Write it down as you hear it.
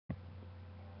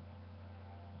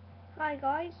Hi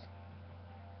guys,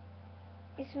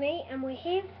 it's me and we're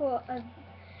here for a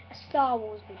Star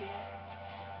Wars video.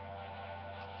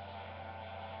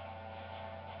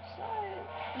 So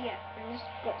yeah, and just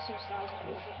got some Star Wars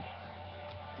music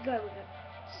to go with it.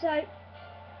 So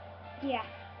yeah,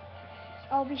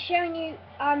 I'll be showing you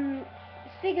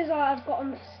figures I've got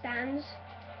on the stands,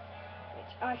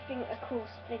 which I think are cool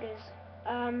figures.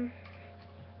 So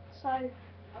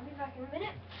I'll be back in a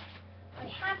minute.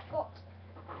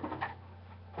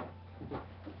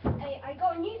 I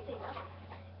got a new figure.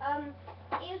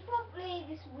 It was probably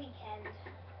this weekend,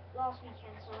 last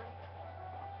weekend, sorry.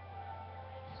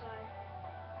 So,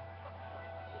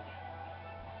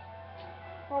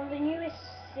 from the newest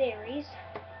series,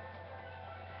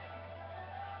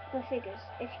 the figures.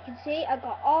 If you can see, I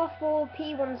got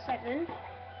R4P17,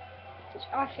 which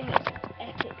I think is an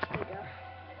epic figure.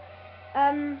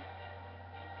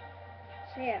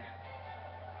 So yeah,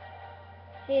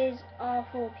 here's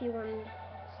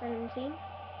R4P117.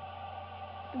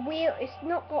 The wheel, it's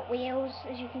not got wheels,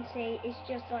 as you can see, it's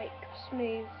just like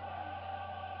smooth.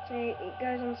 So it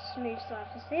goes on smooth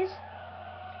surfaces.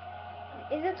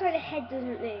 It looks like the head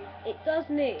doesn't move. It does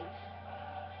move.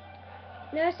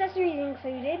 No accessories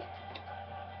included.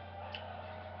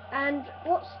 And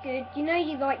what's good, you know,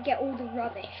 you like get all the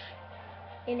rubbish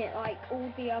in it, like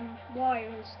all the wire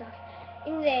and stuff.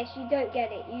 In this you don't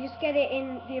get it. You just get it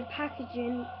in the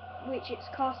packaging which it's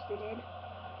casted in.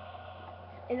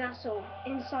 And that's all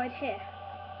inside here.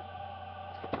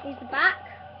 Here's the back.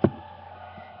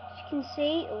 As you can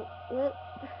see, look,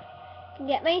 you can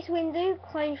get Mace Windu,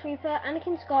 Clone Trooper,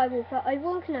 Anakin Skywalker,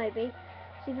 Obi-Wan Kenobi,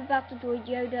 Super Battle Droid,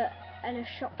 Yoda, and a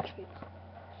Shock Trooper.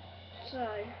 So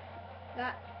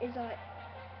that is like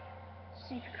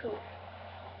super cool.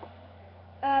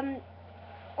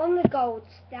 On the gold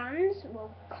stands,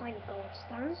 well, kind of gold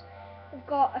stands, we've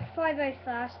got a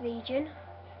 501st Legion.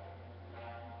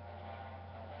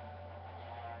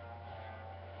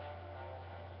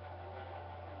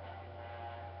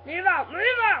 Move out!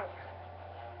 Move out!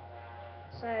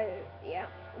 So, yeah.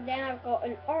 Then I've got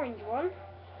an orange one.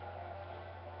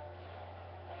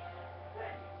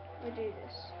 We'll do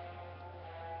this.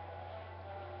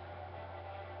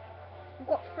 I've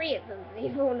got 3 of them,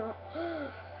 believe it or not.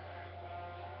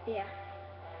 Yeah.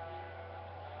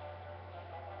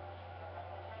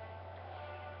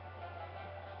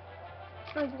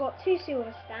 I've got 2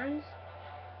 silver stands.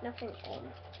 Nothing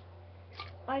on.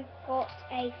 I've got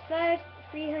a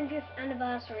 300th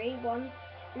anniversary one,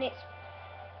 and it's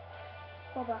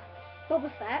Boba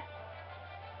Fett.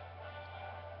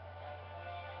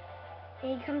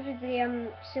 And he comes with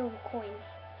the silver coin.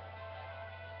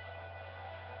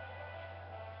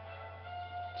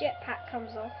 Jetpack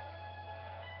comes off.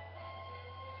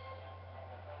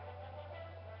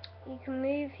 You can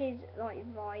move his like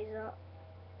visor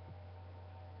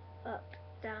up,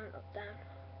 down, up, down.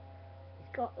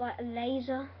 He's got like a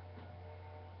laser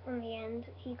on the end.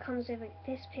 He comes with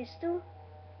this pistol.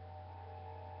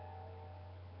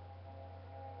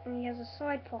 And he has a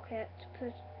side pocket to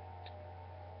put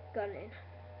gun in.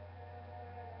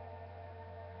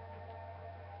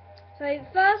 So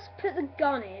first put the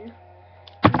gun in.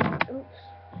 Oops.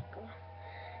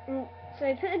 And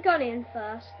so put the gun in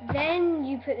first, then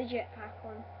you put the jetpack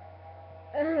on.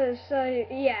 So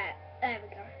yeah, there we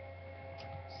go.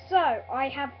 So I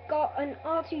have got an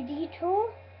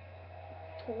R2D2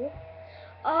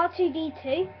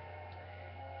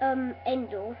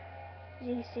 Endor. As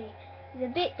you can see, he's a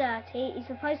bit dirty. He's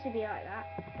supposed to be like that.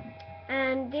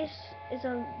 And this is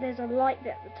there's a light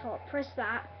bit at the top. Press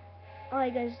that. Eye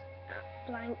goes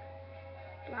black,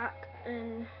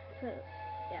 and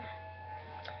yeah.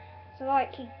 So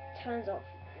like he turns off.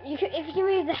 If you can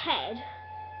move the head,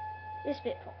 this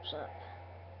bit pops up.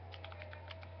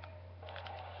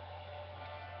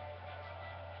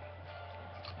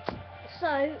 So,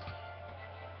 a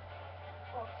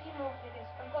few more figures.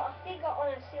 I've got a figure on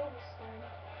a silver stand.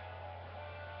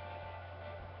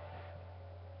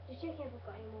 Just checking if I've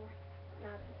got any more.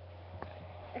 No.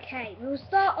 Okay, we'll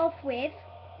start off with,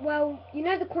 well, you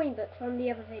know the coin book from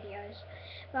the other videos.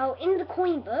 Well, in the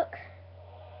coin book,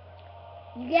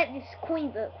 you get this coin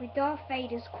book with Darth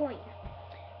Vader's coin.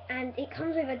 And it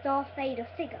comes with a Darth Vader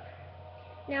figure.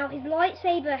 Now, his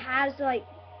lightsaber has, like,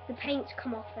 the paint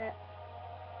come off it.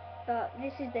 But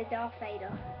this is the Darth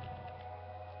Vader.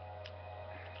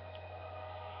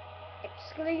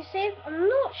 Exclusive. I'm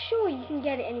not sure you can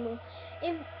get it anymore.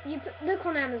 If you look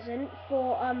on Amazon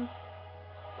for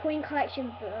coin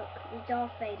collection book with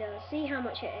Darth Vader, see how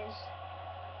much it is.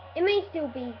 It may still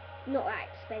be not that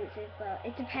expensive, but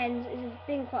it depends. It's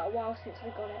been quite a while since I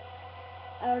got it.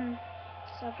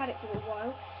 So I've had it for a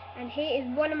while. And here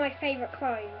is one of my favourite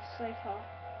clothes so far.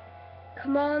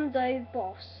 Commando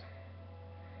Boss.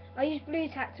 I use blue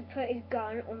tack to put his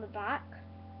gun on the back.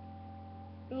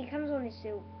 And he comes on his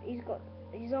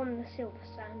he's on the silver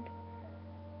stand.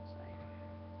 So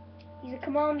he's a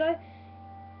commando.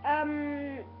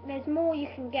 There's more you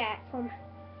can get from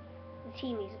the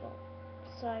team he's got.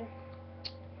 So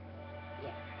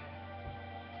yeah,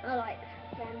 I like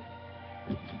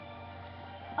them.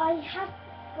 I have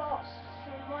got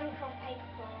some Minecraft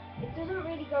papercraft. It doesn't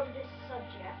really go with this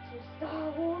subject, with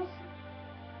Star Wars,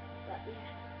 but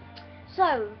yeah.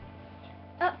 So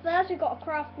up first we've got a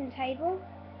crafting table,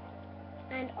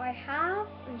 and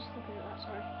I'm just looking at that,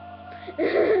 sorry.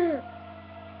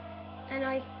 And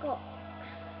I've got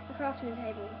a crafting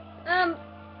table.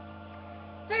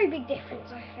 Very big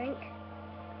difference, I think.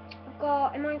 I've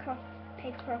got a Minecraft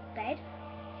papercraft bed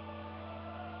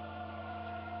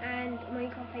and a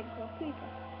Minecraft papercraft creeper.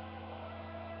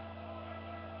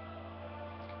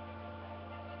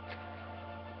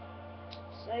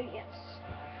 So yes,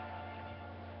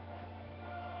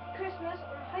 Christmas,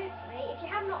 hopefully, if you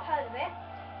have not heard of it,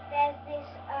 there's this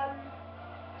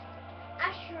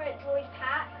asteroid droid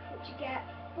pack, which you get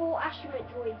 4 asteroid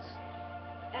droids,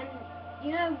 and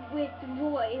you know, with the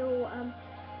royal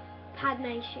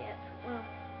Padme ship, well,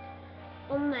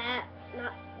 on there,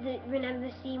 remember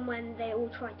the scene when they all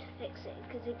tried to fix it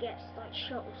because it gets like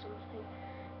shot or something.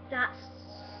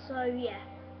 So yeah,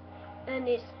 and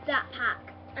it's that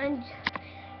pack, and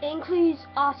it includes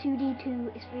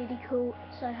R2-D2. It's really cool.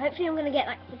 So hopefully I'm gonna get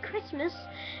that for Christmas,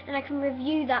 and I can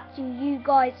review that to you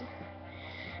guys.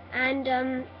 And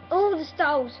all the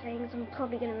Star Wars things, I'm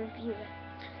probably gonna review it.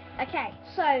 Okay,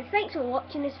 so thanks for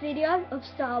watching this video of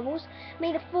Star Wars.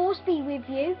 May the Force be with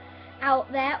you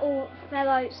out there, all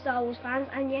fellow Star Wars fans.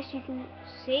 And yes, you can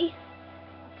see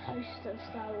a poster of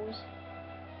Star Wars.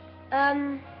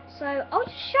 So I'll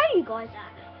just show you guys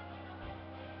that.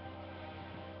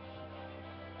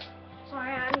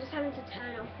 Sorry, I'm just having to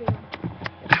turn off the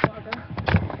plugger.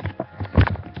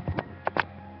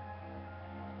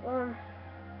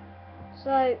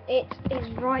 So it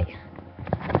is right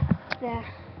there.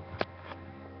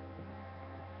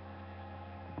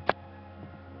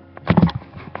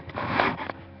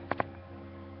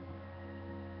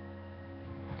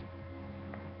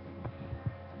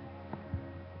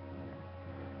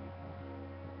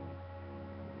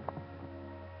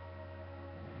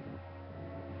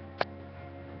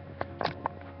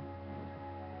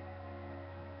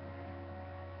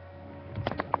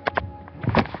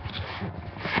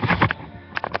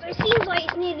 It seems like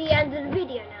it's near the end of the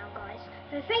video now, guys.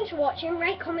 So thanks for watching.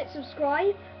 Rate, comment,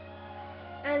 subscribe,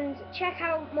 and check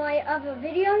out my other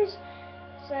videos.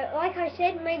 So like I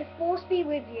said, may the Force be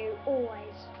with you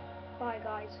always. Bye,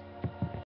 guys.